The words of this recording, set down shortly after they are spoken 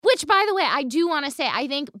by the way, I do want to say, I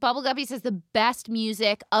think Bubble Guppies has the best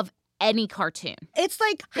music of any cartoon. It's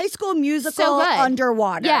like High School Musical So good.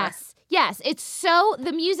 underwater. Yes. Yes, it's so,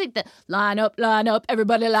 the music, the line up,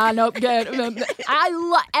 everybody line up, get.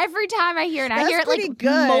 Every time I hear it, I hear it like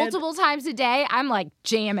good. multiple times a day, I'm like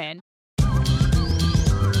jamming.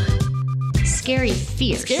 Scary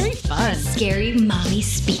fierce. Scary fun. Scary mommy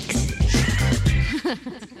speaks.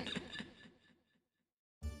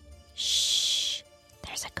 Shh.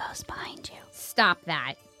 There's a ghost behind you. Stop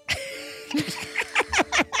that.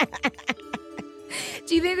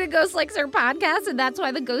 Do you think the ghost likes our podcast and that's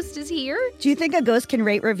why the ghost is here? Do you think a ghost can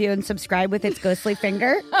rate, review, and subscribe with its ghostly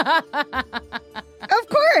finger? Of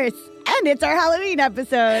course. And it's our Halloween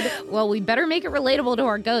episode. Well, we better make it relatable to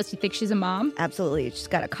our ghost. You think she's a mom? Absolutely. She's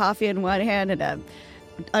got a coffee in one hand and a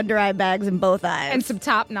under-eye bags in both eyes. And some a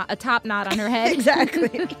top knot on her head.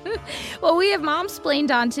 Exactly. Well, we have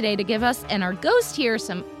Momsplained on today to give us and our ghost here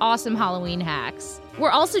some awesome Halloween hacks.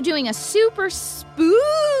 We're also doing a super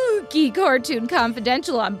spooky cartoon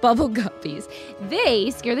confidential on Bubble Guppies.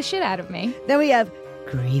 They scare the shit out of me. Then we have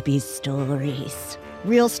creepy stories.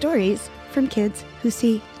 Real stories from kids who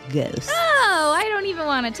see ghosts. Oh, I don't even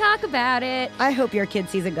want to talk about it. I hope your kid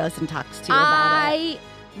sees a ghost and talks to you about it. I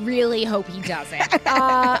really hope he doesn't.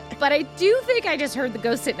 But I do think I just heard the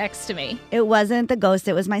ghost sit next to me. It wasn't the ghost,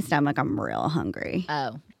 it was my stomach. I'm real hungry.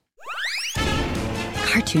 Oh.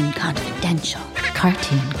 Cartoon Confidential.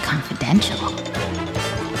 Cartoon Confidential.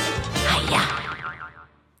 Hiya.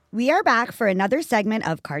 We are back for another segment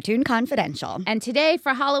of Cartoon Confidential. And today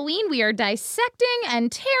for Halloween, we are dissecting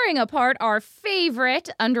and tearing apart our favorite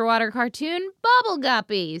underwater cartoon, Bubble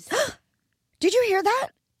Guppies. Did you hear that?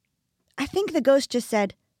 I think the ghost just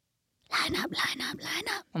said, line up, line up,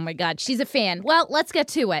 line up. Oh my God, she's a fan. Well, let's get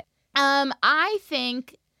to it. I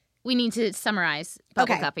think we need to summarize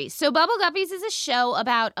Bubble Guppies. So Bubble Guppies is a show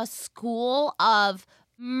about a school of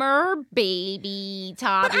merbaby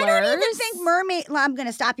toddlers. But I don't even think mermaid. Well, I'm going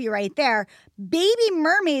to stop you right there. Baby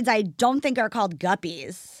mermaids, I don't think are called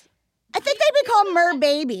guppies. I think they'd be called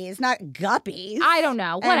merbabies, not guppies. I don't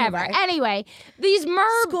know. Whatever. Anyway, these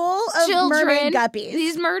School of mermaid guppies.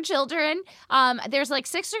 These mer children, there's like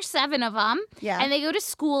 6 or 7 of them. Yeah. And they go to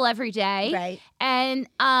school every day. Right. And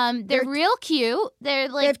they're real cute. They're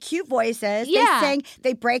like, they have cute voices. Yeah. They sing.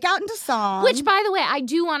 They break out into song. Which, by the way, I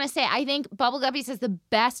do want to say, I think Bubble Guppies has the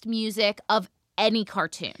best music of any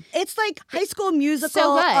cartoon. It's like High School Musical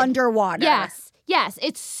So good. underwater. Yes. Yes,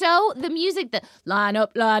 it's so, the music, the line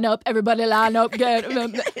up, everybody line up, get.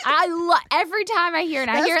 Every time I hear it,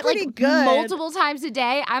 I hear it like good. multiple times a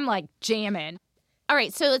day, I'm like jamming. All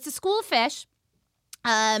right, so it's a school of fish.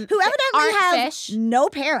 Who evidently have fish. no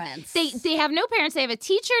parents. They have no parents. They have a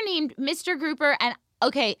teacher named Mr. Grouper, and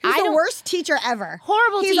He's the worst teacher ever.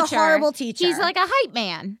 Horrible teacher. He's a horrible teacher. He's like a hype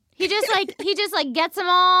man. He just gets them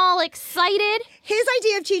all excited. His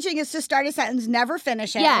idea of teaching is to start a sentence, never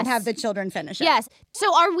finish it, and have the children finish it. Yes.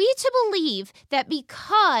 So are we to believe that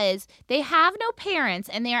because they have no parents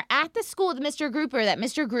and they are at the school with Mr. Grouper, that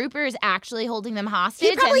Mr. Grouper is actually holding them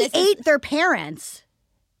hostage? He probably ate their parents.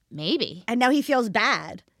 Maybe. And now he feels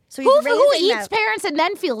bad. So he's who eats parents and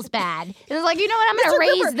then feels bad? It's like, you know what, I'm going to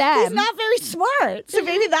raise Grouper, them. He's not very smart. So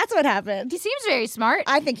maybe that's what happened. He seems very smart.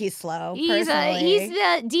 I think he's slow, He's personally.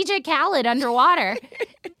 the DJ Khaled underwater.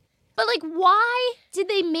 But, like, why did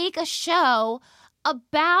they make a show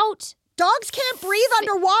about... Dogs can't breathe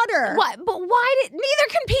underwater. What? But neither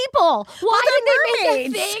can people. Why did they make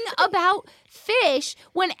a thing about fish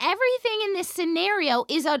when everything in this scenario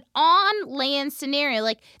is an on-land scenario?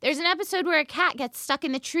 Like, there's an episode where a cat gets stuck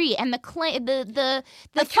in the tree and the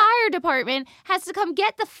fire department has to come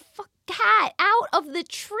get the cat out of the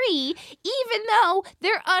tree, even though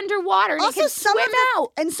they're underwater and also, they can swim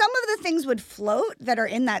out. And some of the things would float that are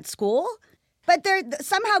in that school. But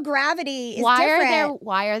somehow gravity is different.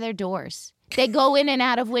 Why are there doors? They go in and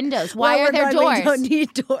out of windows. Why are there doors? We don't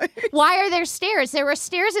need doors. Why are there stairs? There were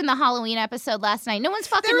stairs in the Halloween episode last night. No one's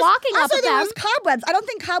fucking walking up them. Also, there was cobwebs. I don't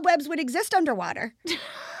think cobwebs would exist underwater.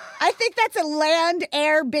 I think that's a land,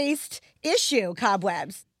 air-based issue,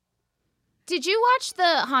 cobwebs. Did you watch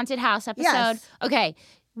the haunted house episode? Yes. Okay.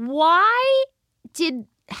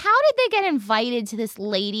 How did they get invited to this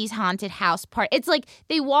lady's haunted house party? It's like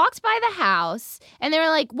they walked by the house and they were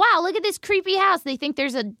like, wow, look at this creepy house. They think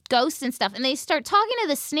there's a ghost and stuff. And they start talking to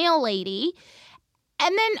the snail lady.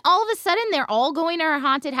 And then all of a sudden they're all going to her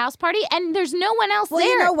haunted house party and there's no one else there.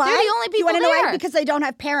 You know why? They're the only people you wanna there. know why? Because they don't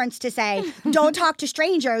have parents to say, don't talk to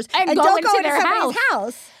strangers and go don't go into their somebody's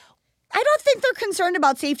house. I don't think they're concerned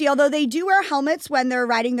about safety, although they do wear helmets when they're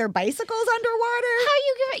riding their bicycles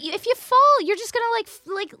underwater. If you fall, you're just gonna like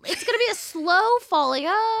it's gonna be a slow fall. Like,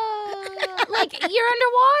 Like, you're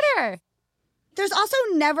underwater. There's also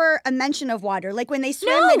never a mention of water. Like when they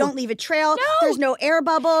swim, No. they don't leave a trail. No. There's no air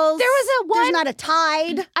bubbles. There was There's not a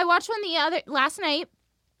tide. I watched one last night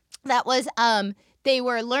that was they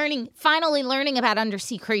were finally learning about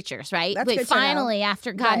undersea creatures, right? That's good to know. Finally,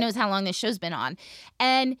 after God knows how long this show's been on.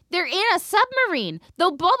 And they're in a submarine.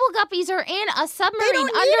 The Bubble Guppies are in a submarine They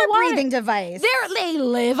don't underwater. need a breathing device. They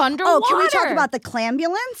live underwater. Oh, can we talk about the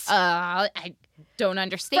clambulance? I don't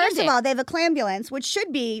understand First of all, they have a clambulance, which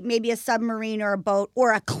should be maybe a submarine or a boat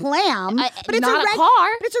or a clam. But it's not a car.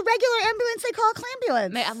 But it's a regular ambulance they call a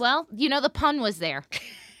clambulance. Well, the pun was there.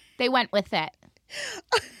 They went with it.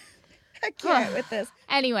 I can't with this.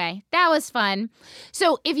 Anyway, that was fun.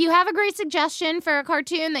 So if you have a great suggestion for a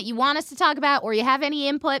cartoon that you want us to talk about or you have any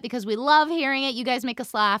input, because we love hearing it, you guys make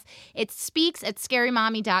us laugh, it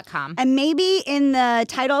speaks@scarymommy.com. And maybe in the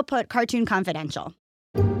title put Cartoon Confidential.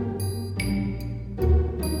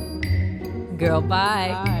 Girl,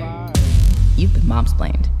 bye. You've been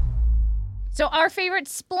Momsplained. So our favorite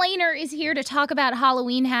splainer is here to talk about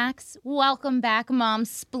Halloween hacks. Welcome back,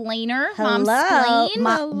 Momsplainer. Hello.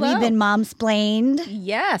 Momsplained. We've been Momsplained.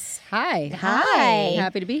 Yes. Hi. Hi.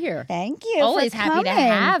 Happy to be here. Thank you. Always for happy to coming.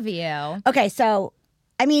 have you. Okay, so,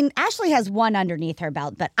 Ashley has one underneath her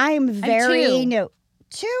belt, but I am very two. new.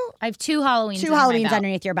 Two? I have two Halloweens. Two Halloweens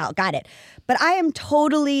underneath your belt. Got it. But I am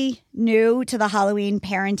totally new to the Halloween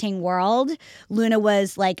parenting world. Luna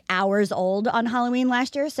was like hours old on Halloween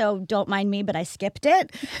last year, so don't mind me, but I skipped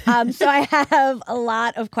it. So I have a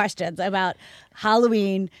lot of questions about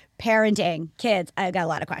Halloween, parenting, kids. I've got a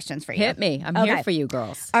lot of questions for you. Hit me. I'm here for you,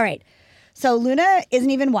 girls. All right. So Luna isn't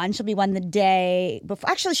even one. She'll be one the day before.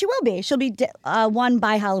 Actually, she will be. She'll be one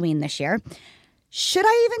by Halloween this year. Should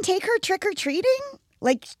I even take her trick-or-treating?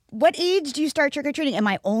 Like, what age do you start trick-or-treating? Am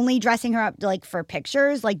I only dressing her up, like, for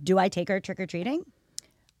pictures? Like, do I take her trick-or-treating?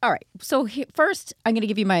 All right. So first, I'm going to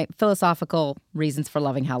give you my philosophical reasons for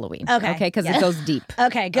loving Halloween. Okay. Okay, because it goes deep.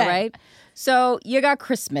 Okay, good. All right? So you got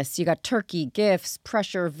Christmas, you got turkey, gifts,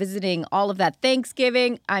 pressure, visiting, all of that.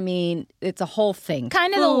 Thanksgiving, it's a whole thing.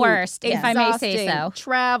 Kind of the worst, if I may say exhausting, so.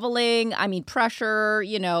 Traveling, pressure,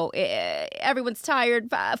 everyone's tired,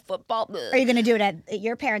 football. Are you going to do it at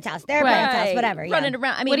your parents' house, their parents' house, whatever? Running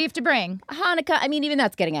around. What do you have to bring? Hanukkah, even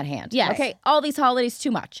that's getting out of hand. Yes. Okay, all these holidays,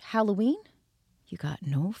 too much. Halloween? You got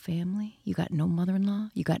no family. You got no mother-in-law.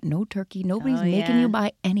 You got no turkey. Nobody's making you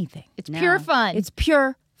buy anything. It's pure fun. It's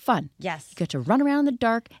pure fun. Yes. You get to run around in the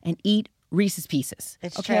dark and eat Reese's Pieces.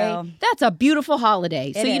 It's okay? true. That's a beautiful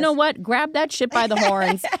holiday. So you know what? Grab that shit by the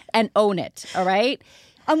horns and own it, all right?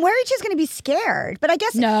 I'm worried she's going to be scared. But I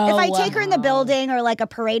guess No. if I take her in the building or like a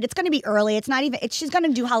parade, it's going to be early. It's not even, she's going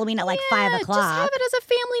to do Halloween at like 5 o'clock. Just have it as a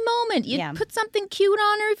family moment. You put something cute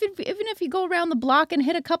on her, even if you go around the block and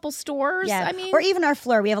hit a couple stores. Yeah. Or even our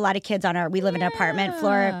floor. We have a lot of kids we live in an apartment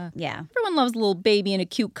floor. Yeah. Everyone loves a little baby in a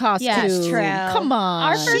cute costume. Yeah, it's true. Come on.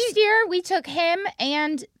 Our first year, we took him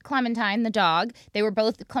and Clementine, the dog. They were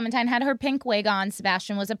both, Clementine had her pink wig on.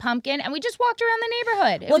 Sebastian was a pumpkin. And we just walked around the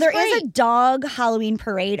neighborhood. It was There great. is a dog Halloween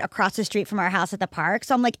parade across the street from our house at the park.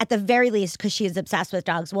 So I'm like, at the very least, because she is obsessed with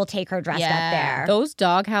dogs, we'll take her dressed up there. Those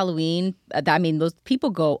dog Halloween, those people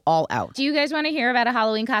go all out. Do you guys want to hear about a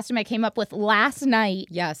Halloween costume I came up with last night?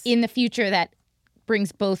 Yes. In the future that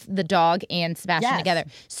brings both the dog and Sebastian together.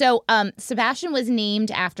 So Sebastian was named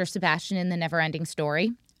after Sebastian in the Neverending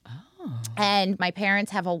Story. And my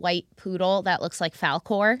parents have a white poodle that looks like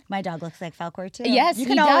Falcor. My dog looks like Falcor too. Yes, you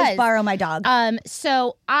he can always does. borrow my dog.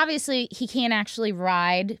 So obviously he can't actually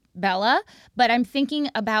ride Bella, but I'm thinking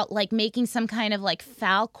about like making some kind of like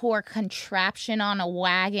Falcor contraption on a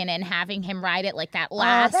wagon and having him ride it like that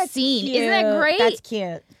last that's scene. cute. Isn't that great? That's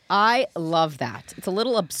cute. I love that. It's a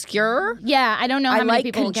little obscure. Yeah, I don't know how I many like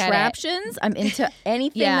people will get it. contraptions. I'm into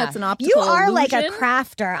anything Yeah. that's an optical You are illusion. like a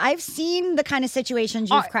crafter. I've seen the kind of situations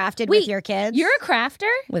you've crafted with your kids. You're a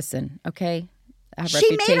crafter? Listen, okay? I have She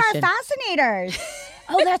made our reputation. fascinators.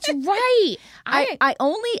 Oh, that's right. I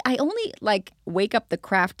only like wake up the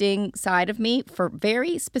crafting side of me for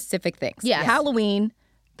very specific things. Yes. Halloween,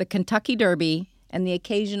 the Kentucky Derby, and the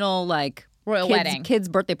occasional like Royal wedding. kids'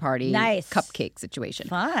 birthday party, Nice. cupcake situation.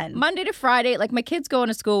 Fun. Monday to Friday, like my kids go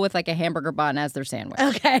into school with like a hamburger bun as their sandwich.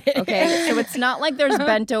 Okay. Okay, so it's not like there's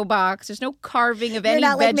bento box. There's no carving of You're any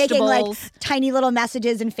not like vegetables. making like tiny little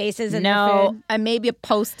messages and faces in the No, food. and maybe a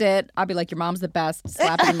Post-it. I'll be like, "Your mom's the best."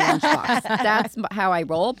 Slap it in the lunchbox. That's how I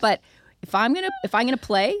roll. But if I'm gonna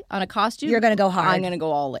play on a costume, You're gonna go hard. I'm gonna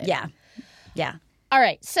go all in. Yeah. Yeah. All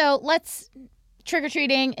right, so let's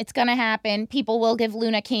trick-or-treating, it's going to happen. People will give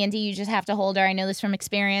Luna candy. You just have to hold her. I know this from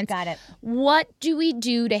experience. Got it. What do we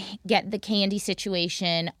do to get the candy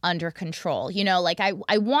situation under control? You know, like I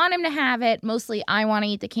want him to have it. Mostly I want to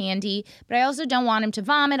eat the candy, but I also don't want him to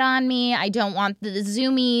vomit on me. I don't want the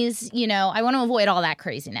zoomies. You know, I want to avoid all that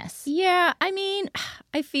craziness. Yeah, I mean,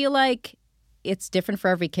 I feel like it's different for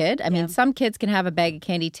every kid. I mean, some kids can have a bag of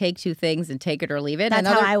candy, take 2 things, and take it or leave it. That's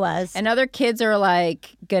how I was. And other kids are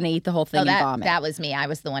like going to eat the whole thing and vomit. That was me. I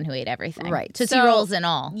was the one who ate everything. Right. Tootsie Rolls and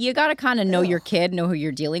all. You got to kind of know your kid, know who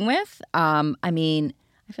you're dealing with. I mean,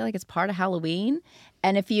 I feel like it's part of Halloween.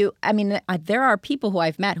 And there are people who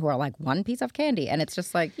I've met who are like 1 piece of candy. And it's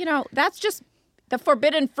just like, you know, that's just the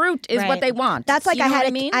forbidden fruit is what they want. That's like you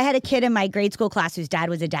know I had a kid in my grade school class whose dad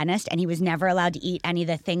was a dentist, and he was never allowed to eat any of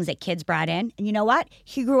the things that kids brought in. And you know what?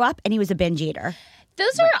 He grew up and he was a binge eater.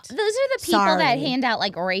 Those are the people that hand out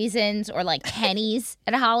like raisins or like pennies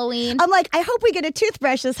at Halloween. I'm like, I hope we get a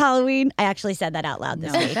toothbrush this Halloween. I actually said that out loud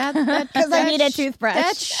this week because I need a toothbrush.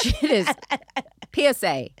 That shit is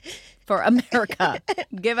PSA. For America.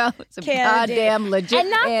 Give out some goddamn legit and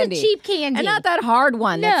not candy. the cheap candy. And not that hard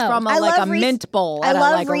one that's from a mint bowl at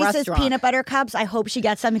love a Reese's restaurant. peanut butter cups. I hope she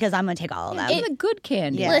gets some because I'm going to take all of them. It's a good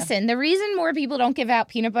candy. Yeah. Listen, the reason more people don't give out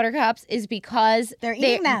peanut butter cups is because they're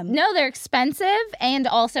eating them. No, they're expensive, and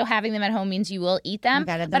also having them at home means you will eat them.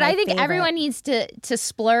 But I think everyone needs to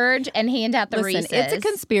splurge and hand out the Reese's. It's a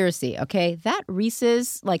conspiracy, okay? That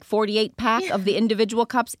Reese's, like 48 pack of the individual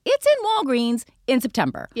cups, it's in Walgreens in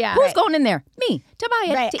September. Yeah. Who's going in there? Me, to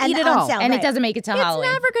buy it, to eat it all. And it doesn't make it to Halloween.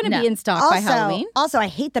 It's never going to be in stock by Halloween. Also, I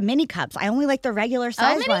hate the mini cups. I only like the regular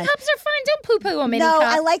size ones. Mini cups are fine. Don't poo-poo a mini cup. No,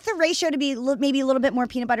 I like the ratio to be maybe a little bit more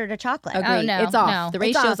peanut butter to chocolate. Agreed. Oh, no, it's off. no. The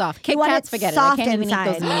ratio's off. Kit Kats, forget it. I can't even eat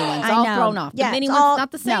those mini ones. All thrown off. The mini one's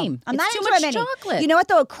not the same. I'm it's not too into much a mini. chocolate. You know what,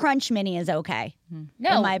 though? A Crunch mini is okay.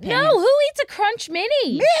 No, in my opinion. No, who eats a Crunch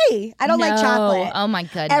Mini? Me. I don't like chocolate. Oh, my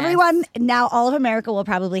goodness. Everyone, now all of America will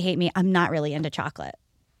probably hate me. I'm not really into chocolate.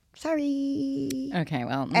 Sorry. Okay,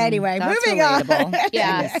 well. Anyway, that's moving relatable. on.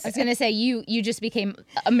 Yeah, I was going to say, you just became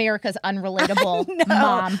America's unrelatable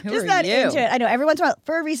mom. Just not into it. I know. Every once in a while,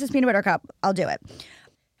 for a Reese's peanut butter cup, I'll do it.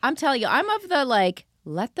 I'm telling you, I'm of the, like,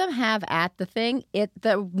 let them have at the thing.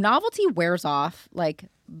 The novelty wears off, like,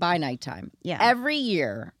 by nighttime. Yeah. Every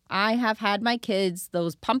year, I have had my kids,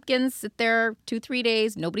 those pumpkins sit there 2-3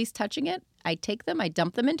 days. Nobody's touching it. I take them, I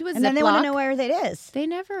dump them into a Ziploc. And then they want to know where it is. They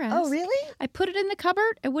never ask. Oh, really? I put it in the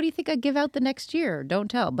cupboard, and what do you think I give out the next year? Don't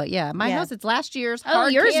tell. But yeah, my house, it's last year's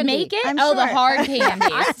hard yours candy. make it? I'm the sure. hard candy.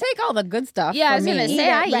 I take all the good stuff. Yeah, I for was going to me. say,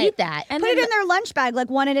 I eat that. And Put it in their lunch bag, like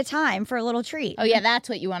one at a time for a little treat. Oh, yeah, that's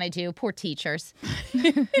what you want to do. Poor teachers.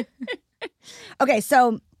 Okay,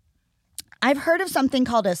 so I've heard of something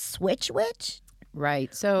called a switch witch.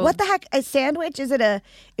 Right. So What the heck? A sandwich? Is it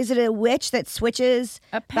a witch that switches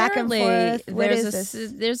apparently back and forth? What there's is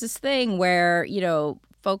this? there's this thing where, you know,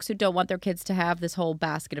 folks who don't want their kids to have this whole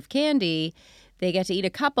basket of candy, they get to eat a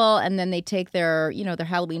couple, and then they take their, you know, their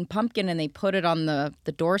Halloween pumpkin and they put it on the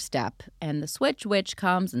doorstep, and the switch witch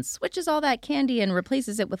comes and switches all that candy and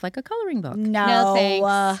replaces it with like a coloring book. No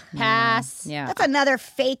thanks. Pass. Yeah. That's another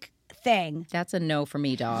fake thing. That's a no for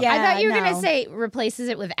me, dog. Yeah. I thought you were going to no. say replaces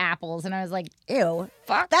it with apples, and I was like, Ew.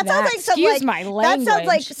 fuck That sounds like some Excuse like my language. that sounds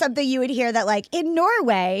like something you would hear that like in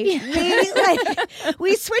Norway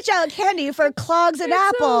we switch out candy for clogs and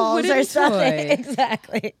apples wooden or something. toy.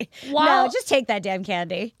 Exactly. Wow. No, just take that damn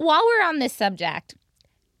candy. While we're on this subject,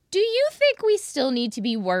 do you think we still need to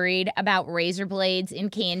be worried about razor blades in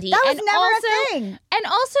candy? That was and never also, a thing. And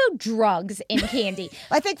also drugs in candy.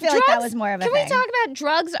 I feel like that was more of a Can thing. we talk about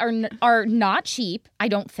drugs are not cheap, I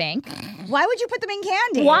don't think. Why would you put them in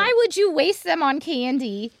candy? Why would you waste them on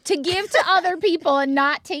candy to give to other people and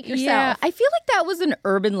not take yourself? Yeah, I feel like that was an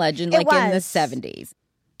urban legend, It like in the was. 70s.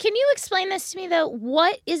 Can you explain this to me, though?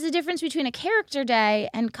 What is the difference between a character day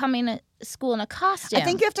and coming to school in a costume? I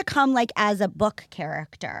think you have to come like as a book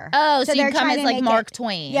character. Oh, so you they're come trying as to like make Mark it-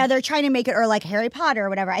 Twain. Yeah, they're trying to make it, or like Harry Potter or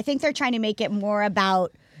whatever. I think they're trying to make it more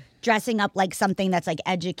about dressing up like something that's like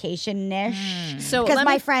education-ish. So Because let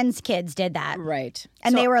my me- friends' kids did that. Right.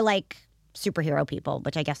 And So they were like superhero people,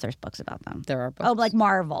 which I guess there's books about them. there are books. Oh, like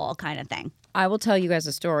Marvel kind of thing. I will tell you guys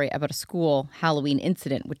a story about a school Halloween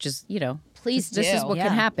incident, which is, you know, Please this is do. what Yeah.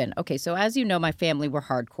 can happen. Okay, so as you know, my family, we're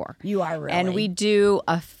hardcore. You are really. And we do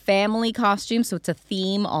a family costume, so it's a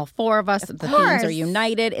theme, all four of us. The themes course. are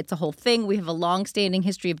united. It's a whole thing. We have a long-standing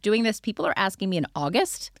history of doing this. People are asking me in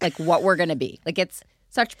August, like, what we're going to be. Like, it's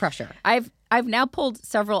such pressure. I've now pulled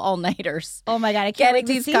several all-nighters. Oh my God, I can't getting wait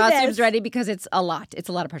to these see costumes this. ready because it's a lot. It's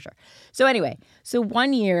a lot of pressure. So anyway,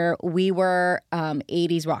 one year we were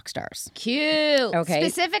 80s rock stars. Cute. Okay.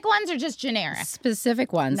 Specific ones or just generic?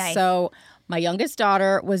 Specific ones. Nice. So my youngest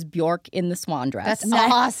daughter was Bjork in the swan dress. That's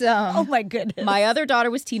awesome. Oh my goodness. My other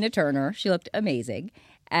daughter was Tina Turner. She looked amazing.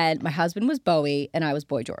 And my husband was Bowie, and I was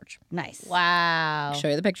Boy George. Nice. Wow. I'll show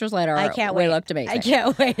you the pictures later. I can't wait. We looked amazing. I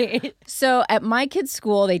can't wait. So at my kids'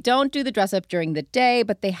 school, they don't do the dress up during the day,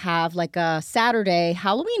 but they have like a Saturday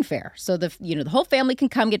Halloween fair. So the whole family can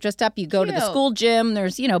come get dressed up. You go to the Cute. school gym.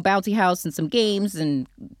 There's bouncy house and some games, and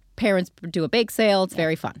parents do a bake sale. It's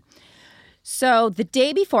very fun. So the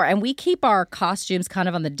day before, and we keep our costumes kind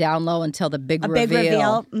of on the down low until the big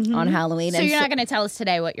reveal. Mm-hmm. On Halloween. So you're not going to tell us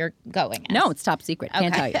today what you're going as? No, it's top secret.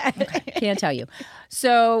 Can't tell you. Can't tell you.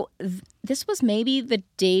 So this was maybe the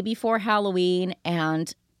day before Halloween,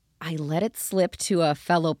 and I let it slip to a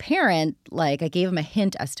fellow parent. Like I gave him a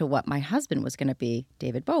hint as to what my husband was going to be,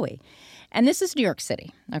 David Bowie. And this is New York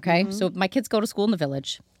City, okay? Mm-hmm. So my kids go to school in the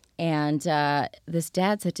Village, and this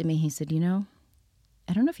dad said to me, he said,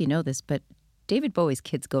 I don't know if you know this, but David Bowie's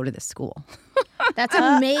kids go to this school. That's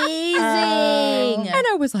amazing. And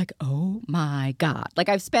I was like, oh my God. Like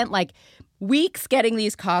I've spent like weeks getting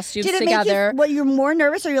these costumes Did it together. make you're more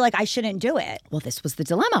nervous or you're like, I shouldn't do it? Well, this was the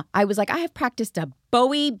dilemma. I was like, I have practiced a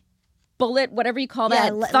Bowie bullet, whatever you call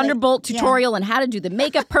Yeah, that, Thunderbolt tutorial and how to do the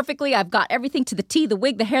makeup perfectly. I've got everything to the T, the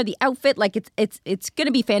wig, the hair, the outfit. Like it's going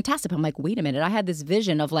to be fantastic. I'm like, wait a minute. I had this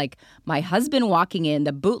vision of like my husband walking in,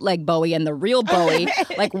 the bootleg Bowie and the real Bowie,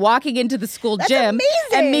 like walking into the school gym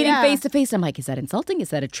and meeting face to face. I'm like, is that insulting?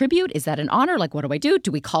 Is that a tribute? Is that an honor? Like, what do I do?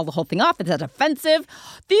 Do we call the whole thing off? Is that offensive?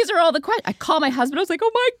 These are all the questions. I call my husband. I was like,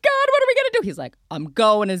 oh my God, what are we going to do? He's like, I'm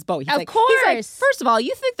going as Bowie. He's Of like, course. first of all,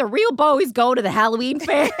 you think the real Bowies go to the Halloween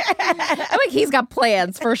fair? I'm like, he's got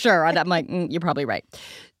plans for sure. And I'm like, you're probably right.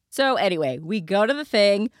 So anyway, we go to the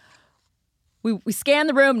thing. We scan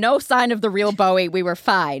the room. No sign of the real Bowie. We were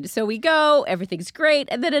fine. So we go. Everything's great.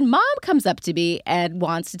 And then a mom comes up to me and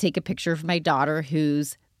wants to take a picture of my daughter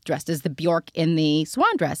who's dressed as the Bjork in the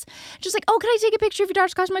swan dress. She's like, oh, can I take a picture of your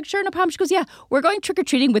daughter's costume? I'm like, sure, no problem. She goes, yeah, we're going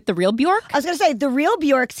trick-or-treating with the real Bjork. I was going to say, the real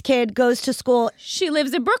Bjork's kid goes to school. She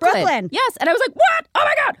lives in Brooklyn. Yes. And I was like, what? Oh,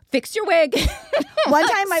 my God. Fix your wig. One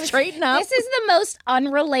time I was straighten up. This is the most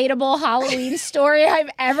unrelatable Halloween story I've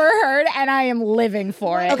ever heard, and I am living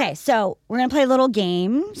for it. Okay, so we're going to play a little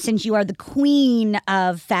game since you are the queen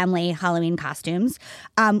of family Halloween costumes.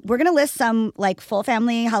 We're going to list some like full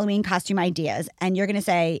family Halloween costume ideas, and you're going to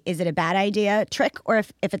say, is it a bad idea, trick, or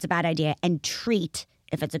if it's a bad idea, and treat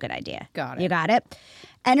if it's a good idea. Got it. You got it?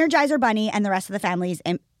 Energizer Bunny and the rest of the family's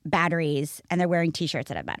in batteries, and they're wearing T-shirts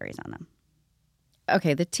that have batteries on them.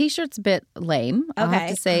 Okay, the T-shirt's a bit lame. I'll have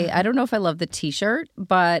Okay. to say, I don't know if I love the T-shirt,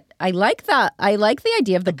 but I like the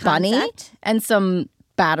idea of the bunny concept? and some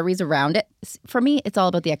batteries around it. For me, it's all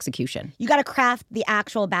about the execution. You got to craft the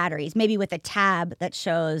actual batteries, maybe with a tab that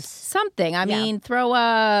shows. Something. I mean, throw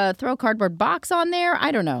a cardboard box on there.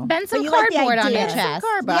 I don't know. Bend some you like the cardboard on your idea. chest.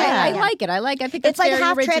 Cardboard. Yeah. I like it. I think It's like very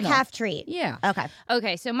half original. trick, half treat. Yeah. Okay.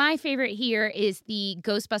 Okay, so my favorite here is the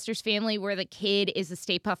Ghostbusters family where the kid is a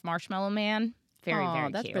Stay Puft Marshmallow Man. Very, Aw,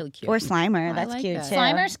 very that's cute. really cute. Or Slimer. That's like cute that. too.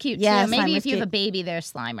 Slimer's cute Yeah, too. Maybe Slimer's if you have a cute. baby,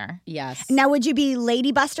 there's Slimer. Yes. Now, would you be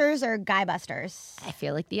Lady Busters or Guy Busters? I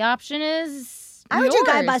feel like the option is I would do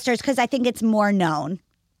Guy yours. Busters because I think it's more known.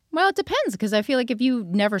 Well, it depends because I feel like if you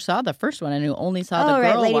never saw the first one and you only saw the Oh,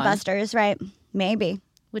 girl right, Lady one, Busters, right? Maybe.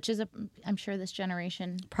 Which is I'm sure this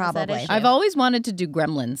generation has that Probably. issue. I've always wanted to do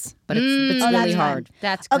Gremlins, but it's Oh, really that's hard.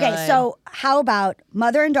 That's good. Okay, so how about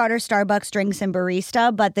mother and daughter Starbucks drinks and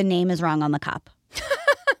barista, but the name is wrong on the cup?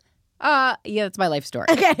 Yeah, that's my life story.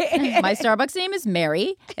 Okay. My Starbucks name is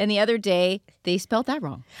Mary, and the other day they spelled that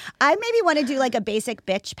wrong. I maybe want to do like a basic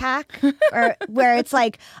bitch pack, or where it's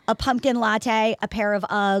like a pumpkin latte, a pair of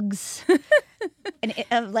Uggs, and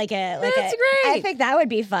That's great. I think that would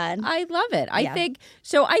be fun. I love it. Yeah.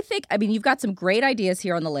 I mean, you've got some great ideas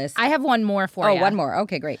here on the list. I have one more for you. one more.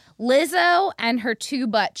 Okay, great. Lizzo and her 2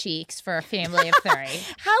 butt cheeks for a family of 3.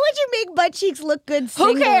 How would you make butt cheeks look good? Who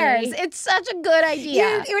singly? cares? It's such a good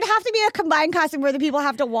idea. It would have to be a combined costume where the people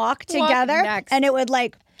have to walk together, next. and it would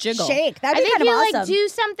like Jiggle. shake. I That'd be think kind of you awesome. like do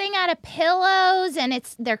something out of pillows, and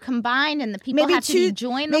they're combined, and the people maybe have to be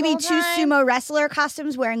joined. maybe the whole two time. sumo wrestler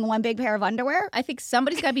costumes wearing one big pair of underwear. I think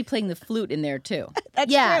somebody's got to be playing the flute in there too. That's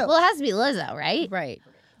Yeah, true. well, it has to be Lizzo, right? Right.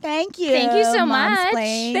 Thank you. Thank you so much.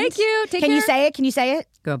 Momsplained. Thank you. Take Can you care. say it? Can you say it?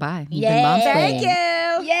 Goodbye. You've Yeah. been Momsplained. Thank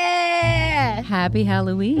you. Yeah. Happy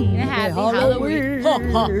Halloween. Happy Halloween.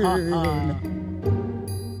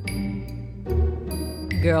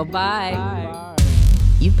 Girl, bye.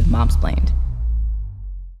 You've been Momsplained.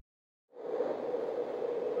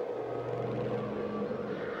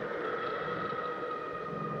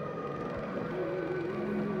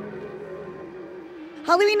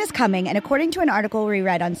 Halloween is coming, and according to an article we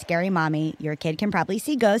read on Scary Mommy, your kid can probably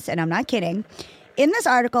see ghosts, and I'm not kidding. In this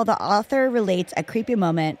article, the author relates a creepy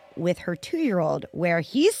moment with her 2-year-old where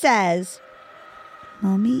he says,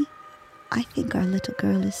 "Mommy, I think our little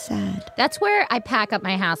girl is sad." That's where I pack up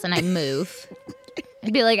my house and I move.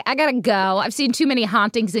 I'd be like, I gotta go. I've seen too many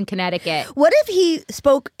hauntings in Connecticut. What if he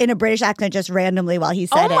spoke in a British accent just randomly while he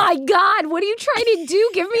said it? Oh my God, what are you trying to do?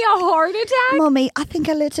 Give me a heart attack? "Mommy, I think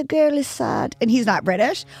our little girl is sad." And he's not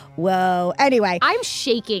British? Whoa. Anyway. I'm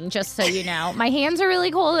shaking, just so you know. My hands are really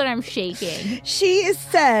cold and I'm shaking. She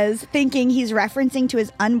says, thinking he's referencing to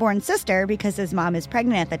his unborn sister because his mom is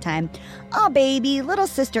pregnant at the time, "Oh, baby, little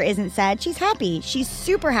sister isn't sad. She's happy. She's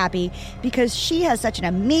super happy because she has such an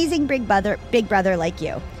amazing big brother like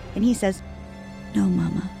you." And he says, "No,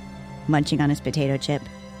 Mama," munching on his potato chip.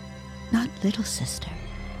 "Not little sister."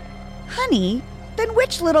 "Honey, then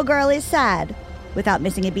which little girl is sad?" Without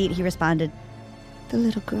missing a beat, he responded, "The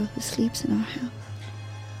little girl who sleeps in our house."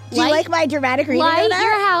 Do you like my dramatic reading of Light that?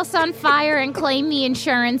 your house on fire and claim the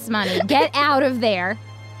insurance money. Get out of there.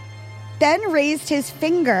 Then raised his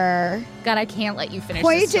finger, God, I can't let you finish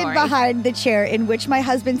pointed the story. behind the chair in which my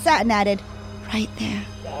husband sat and added, "Right there,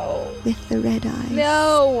 with the red eyes."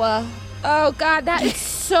 No. Oh, God, that is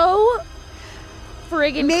so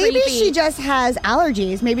friggin' Maybe creepy. she just has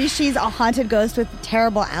allergies. Maybe she's a haunted ghost with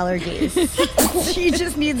terrible allergies. She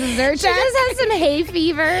just needs a Zyrtec. She just has some hay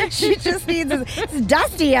fever. She just needs it's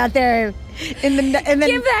dusty out there. And then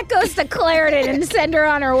Give that ghost a Claritin and send her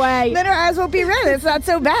on her way. then her eyes won't be red. It's not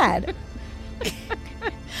so bad.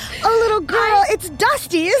 A little girl, it's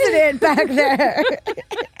dusty, isn't it, back there?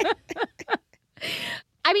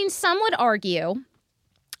 I mean, some would argue,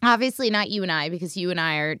 obviously not you and I, because you and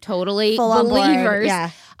I are totally Full on board, believers.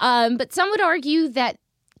 yeah. But some would argue that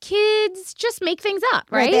kids just make things up,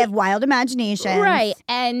 right? They have wild imaginations. Right.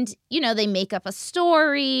 And, they make up a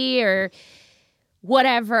story or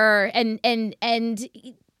whatever. And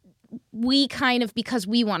we kind of, because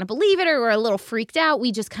we want to believe it or we're a little freaked out, we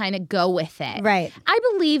just kind of go with it. Right. I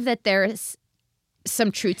believe that there's some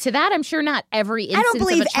truth to that. I'm sure not every instance I don't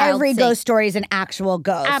believe of a child every ghost story is an actual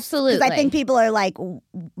ghost. Absolutely. Because I think people are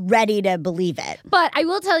ready to believe it. But I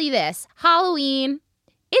will tell you this, Halloween,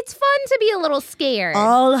 it's fun to be a little scared.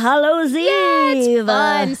 All Hallows Eve. Yeah, it's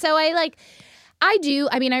fun. So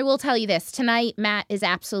I will tell you this. Tonight, Matt is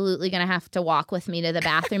absolutely going to have to walk with me to the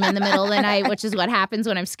bathroom in the middle of the night, which is what happens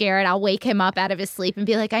when I'm scared. I'll wake him up out of his sleep and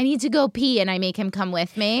be like, "I need to go pee," and I make him come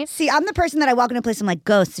with me. See, I'm the person that I walk into a place, I'm like,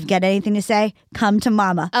 "Ghosts, if you got anything to say, come to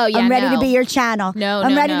Mama. Oh, yeah, I'm ready no. to be your channel. I'm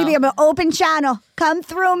No, ready no. to be an open channel. Come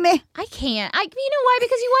through me." I can't. You know why?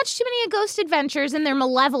 Because you watch too many Ghost Adventures and they're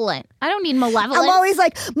malevolent. I don't need malevolence. I'm always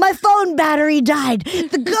like, "My phone battery died.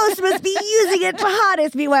 The ghost must be using it to haunt me."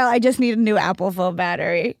 Meanwhile, I just need a new Apple phone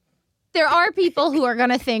battery. There are people who are going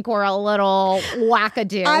to think we're a little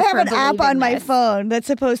wackadoo. I have for an app believing on my this. phone that's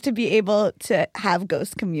supposed to be able to have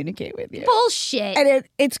ghosts communicate with you. Bullshit. And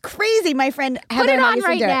it's crazy. My friend Heather Put it on Madison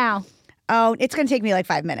right did it. now. Oh, it's going to take me like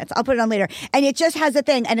 5 minutes. I'll put it on later. And it just has a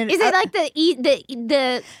thing. And Is it like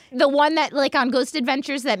the one that like on Ghost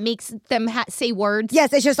Adventures that makes them say words?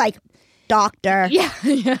 Yes, it's just like, "Doctor." Yeah.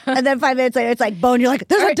 And then 5 minutes later, it's like bone. You're like,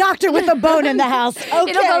 "There's a doctor with a bone in the house."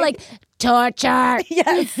 Okay. It'll go like torture.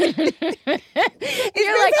 Yes. You're like,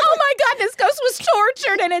 "Oh my God, this ghost was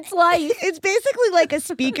tortured in its life." It's basically like a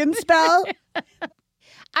speak and spell.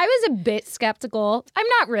 I was a bit skeptical. I'm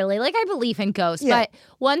not really. Like, I believe in ghosts, Yeah. but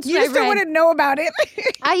once You I just don't want read, to know about it.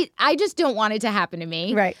 I just don't want it to happen to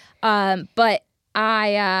me. Right. But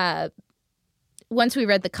I once we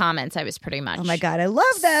read the comments, I was pretty much Oh my God, I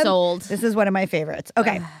love them. sold. This is one of my favorites.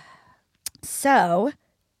 Okay. So,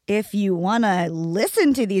 if you want to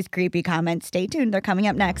listen to these creepy comments, stay tuned. They're coming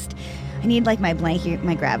up next. I need like my blankie,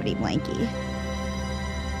 my gravity blankie.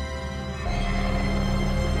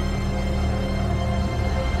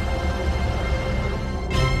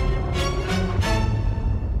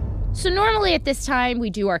 So normally at this time, we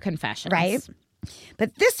do our confessions. Right.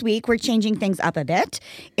 But this week, we're changing things up a bit.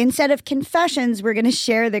 Instead of confessions, we're going to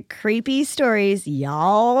share the creepy stories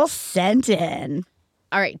y'all sent in.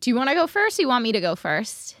 All right. Do you want to go first or you want me to go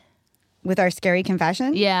first? With our scary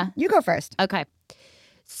confession? Yeah. You go first. Okay.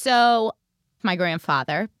 So my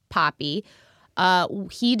grandfather, Poppy,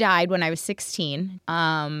 he died when I was 16.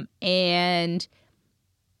 And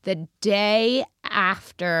the day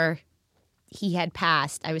after he had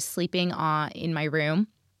passed, I was sleeping in my room.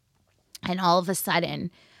 And all of a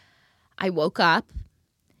sudden, I woke up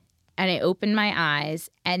and I opened my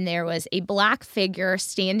eyes and there was a black figure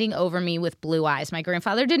standing over me with blue eyes. My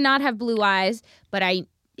grandfather did not have blue eyes, but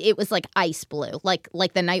it was like ice blue, like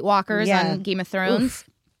the Night Walkers Yeah. on Game of Thrones. Oof.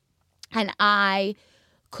 And I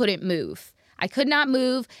couldn't move. I could not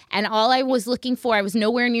move, and all I was looking for, I was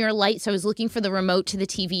nowhere near a light, so I was looking for the remote to the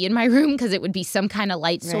TV in my room because it would be some kind of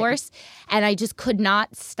light source, and I just could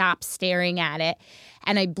not stop staring at it.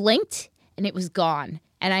 And I blinked, and it was gone.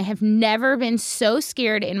 And I have never been so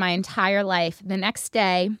scared in my entire life. The next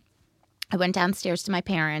day, I went downstairs to my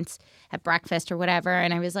parents at breakfast or whatever,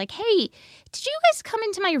 and I was like, hey, did you guys come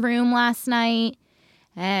into my room last night?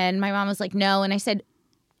 And my mom was like, no. And I said,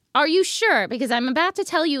 are you sure? Because I'm about to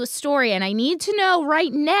tell you a story, and I need to know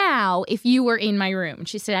right now if you were in my room. And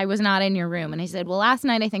she said, I was not in your room. And I said, well, last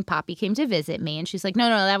night I think Poppy came to visit me. And she's like, no,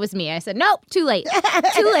 that was me. I said, nope, too late.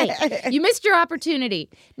 Too late. You missed your opportunity.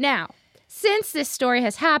 Now, since this story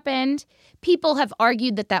has happened, people have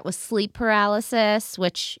argued that was sleep paralysis,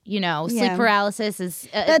 which, sleep paralysis is...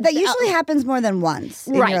 that usually happens more than once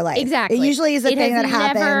in your life. Exactly. It usually is a thing that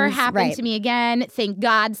happens. It has never happened to me again. Thank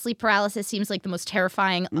God, sleep paralysis seems like the most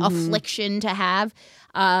terrifying affliction to have.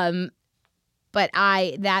 But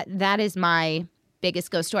that is my biggest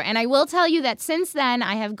ghost story. And I will tell you that since then,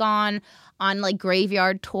 I have gone on like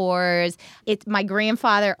graveyard tours. My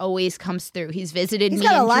grandfather always comes through. He's visited me in dreams.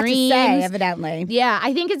 He's got a lot to say, evidently. Yeah,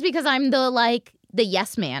 I think it's because I'm the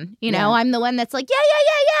yes man. I'm the one that's like, yeah,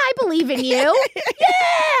 I believe in you.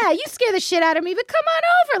 Yeah, you scare the shit out of me, but come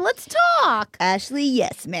on over, let's talk. Ashley,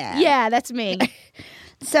 yes man. Yeah, that's me.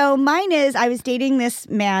 So mine is, I was dating this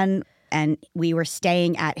man, and we were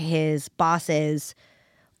staying at his boss's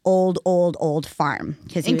old farm.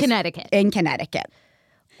 In Connecticut. In Connecticut.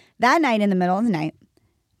 That night, in the middle of the night,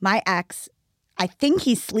 my ex, I think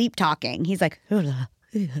he's sleep talking. He's like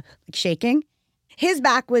shaking. His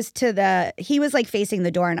back was he was like facing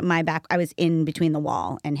the door, and my back, I was in between the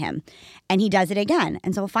wall and him. And he does it again.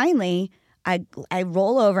 And so finally, I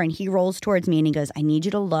roll over, and he rolls towards me, and he goes, I need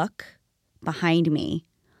you to look behind me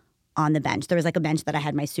on the bench. There was like a bench that I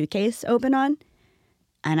had my suitcase open on.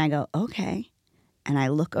 And I go, okay. And I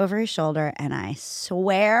look over his shoulder, and I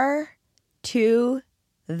swear to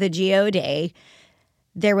the G.O.D.,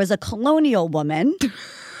 there was a colonial woman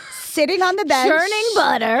sitting on the bench. Churning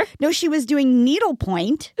butter. No, she was doing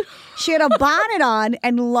needlepoint. She had a bonnet on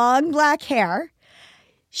and long black hair.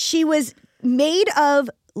 She was made of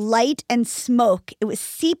light and smoke. It was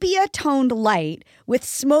sepia-toned light with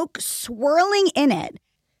smoke swirling in it.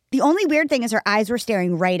 The only weird thing is her eyes were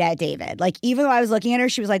staring right at David. Like, even though I was looking at her,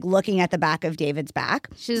 she was like looking at the back of David's back.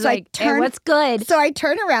 She's like, hey, what's good? So I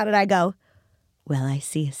turn around and I go, well, I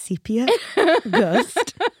see a sepia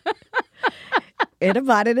ghost in a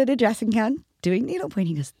bonnet and a dressing gown doing needlepoint.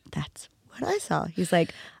 He goes, that's what I saw. He's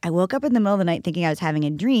like, I woke up in the middle of the night thinking I was having a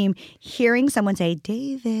dream, hearing someone say,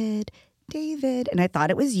 David, David. And I thought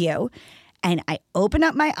it was you. And I open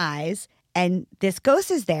up my eyes, and this ghost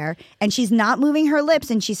is there, and she's not moving her lips.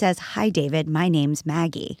 And she says, hi, David, my name's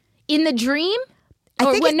Maggie. In the dream?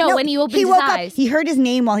 When he opened his eyes. Up, he heard his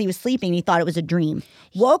name while he was sleeping. He thought it was a dream.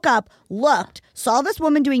 Woke up, looked, saw this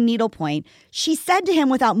woman doing needlepoint. She said to him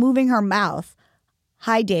without moving her mouth,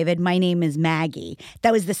 hi, David, my name is Maggie.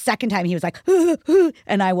 That was the second time he was like,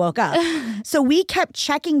 and I woke up. So we kept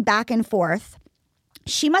checking back and forth.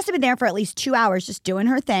 She must have been there for at least 2 hours just doing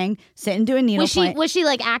her thing, sitting doing needlepoint. Was she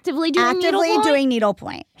like actively doing needlepoint? Actively doing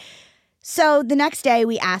needlepoint. So the next day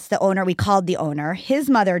we asked the owner, we called the owner. His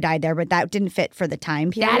mother died there, but that didn't fit for the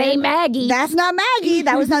time period. That ain't Maggie. That's not Maggie.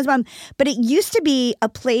 That was not his mom. But it used to be a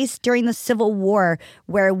place during the Civil War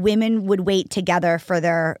where women would wait together for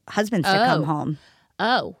their husbands to come home.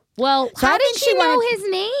 Oh. Well, so how did she know his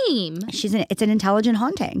name? It's an intelligent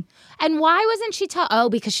haunting. And why wasn't she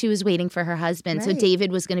because she was waiting for her husband. Right. So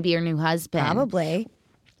David was going to be her new husband. Probably.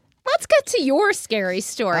 Let's get to your scary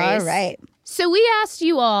stories. All right. So we asked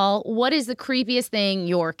you all, what is the creepiest thing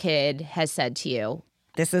your kid has said to you?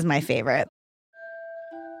 This is my favorite.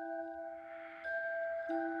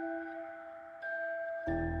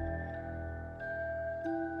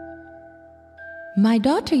 My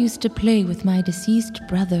daughter used to play with my deceased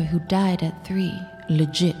brother who died at 3.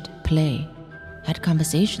 Legit play. Had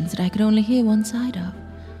conversations that I could only hear one side of.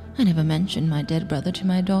 I never mentioned my dead brother to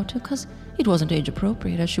my daughter because it wasn't age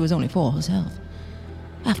appropriate, as she was only 4 herself.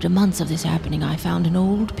 After months of this happening, I found an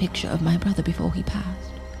old picture of my brother before he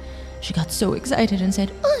passed. She got so excited and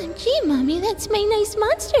said, "Oh, gee, Mommy, that's my nice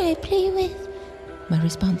monster I play with." My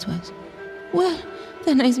response was, "Well,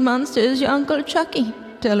 the nice monster is your Uncle Chucky.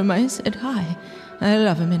 Tell him I said hi. I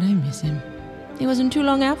love him and I miss him." It wasn't too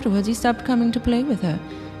long afterwards he stopped coming to play with her.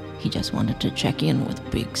 He just wanted to check in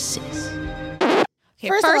with Big Sis. Okay,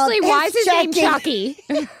 firstly, why is his name Chucky?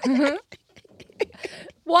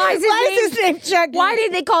 Why is his name Chucky? Why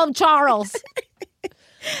did they call him Charles?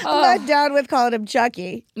 I'm not down with calling him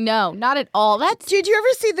Chucky. No, not at all. Did you ever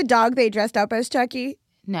see the dog they dressed up as Chucky?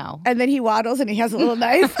 No. And then he waddles and he has a little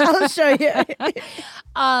knife. I'll show you.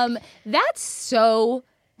 That's so...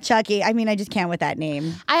 Chucky. I mean, I just can't with that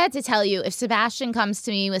name. I had to tell you, if Sebastian comes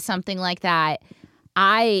to me with something like that,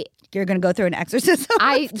 You're going to go through an exorcism?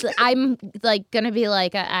 I'm like going to be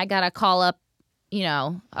like, I got to call up,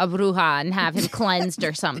 a bruja and have him cleansed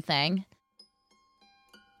or something.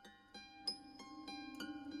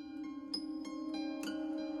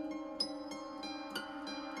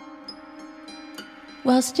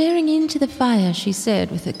 While staring into the fire, she said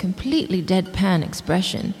with a completely deadpan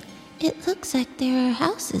expression, "It looks like there are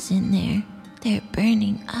houses in there. They're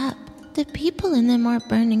burning up. The people in them are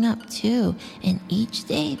burning up too. And each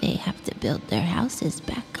day they have to build their houses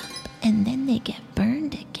back up. And then they get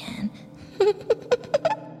burned again."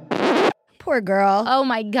 Poor girl. Oh,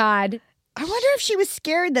 my God. I wonder if she was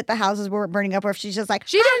scared that the houses were burning up or if she's just like...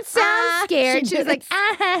 She didn't sound scared. She was like,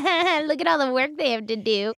 look at all the work they have to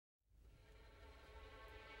do.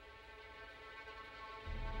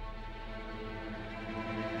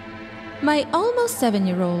 My almost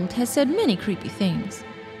 7-year-old has said many creepy things.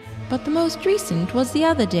 But the most recent was the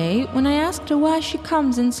other day when I asked her why she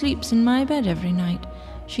comes and sleeps in my bed every night.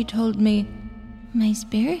 She told me, "My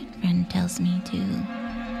spirit friend tells me to."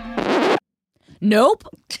 Nope.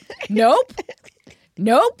 Nope.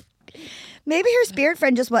 Nope. Maybe her spirit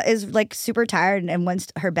friend just is like super tired and wants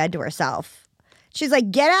her bed to herself. She's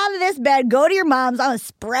like, get out of this bed, go to your mom's, I'm going to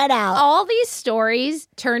spread out. All these stories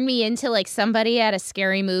turn me into like somebody at a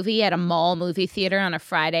scary movie at a mall movie theater on a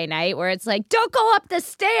Friday night where it's like, don't go up the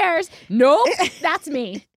stairs. Nope, that's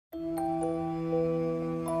me.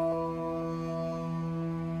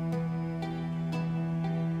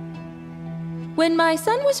 When my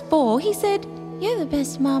son was 4, he said, "You're the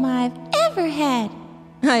best mama I've ever had."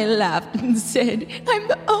 I laughed and said, "I'm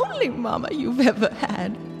the only mama you've ever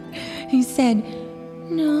had." He said,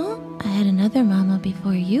 "No, I had another mama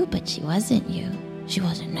before you, but she wasn't you. She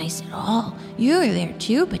wasn't nice at all. You were there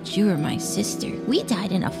too, but you were my sister. We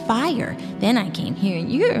died in a fire. Then I came here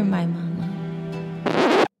and you were my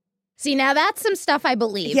mama." See, now that's some stuff I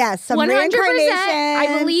believe. Yes, some 100%. reincarnation.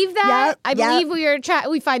 I believe that. Yep, I believe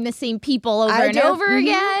we find the same people over and over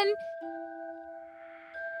again.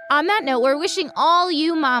 On that note, we're wishing all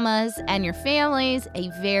you mamas and your families a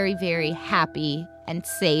very, very happy and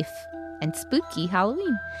safe and spooky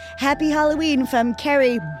Halloween. Happy Halloween from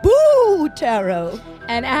Keri Boo Tarot.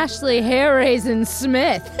 And Ashley Hair Raisin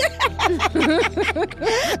Smith.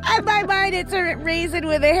 In my mind, it's a raisin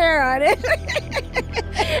with a hair on it.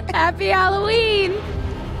 Happy Halloween.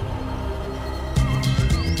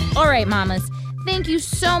 All right, mamas. Thank you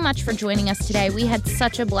so much for joining us today. We had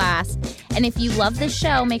such a blast. And if you love this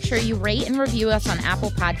show, make sure you rate and review us on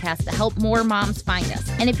Apple Podcasts to help more moms find us.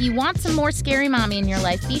 And if you want some more Scary Mommy in your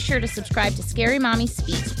life, be sure to subscribe to Scary Mommy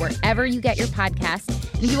Speaks wherever you get your podcasts.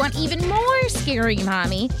 And if you want even more Scary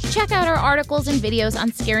Mommy, check out our articles and videos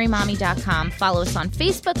on scarymommy.com. Follow us on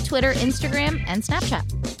Facebook, Twitter, Instagram, and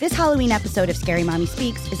Snapchat. This Halloween episode of Scary Mommy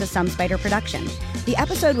Speaks is a Some Spider production. The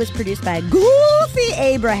episode was produced by Goofy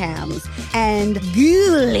Abrahams and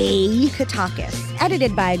Ghoulie Katakis,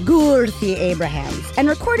 edited by Goofy Abrahams, and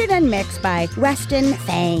recorded and mixed by Weston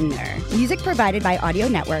Fanger. Music provided by Audio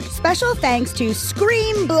Network. Special thanks to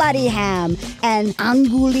Scream Bloody Ham and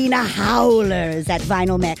Angulina Howlers at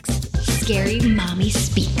Vinyl Mix. Scary Mommy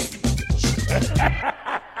Speaks.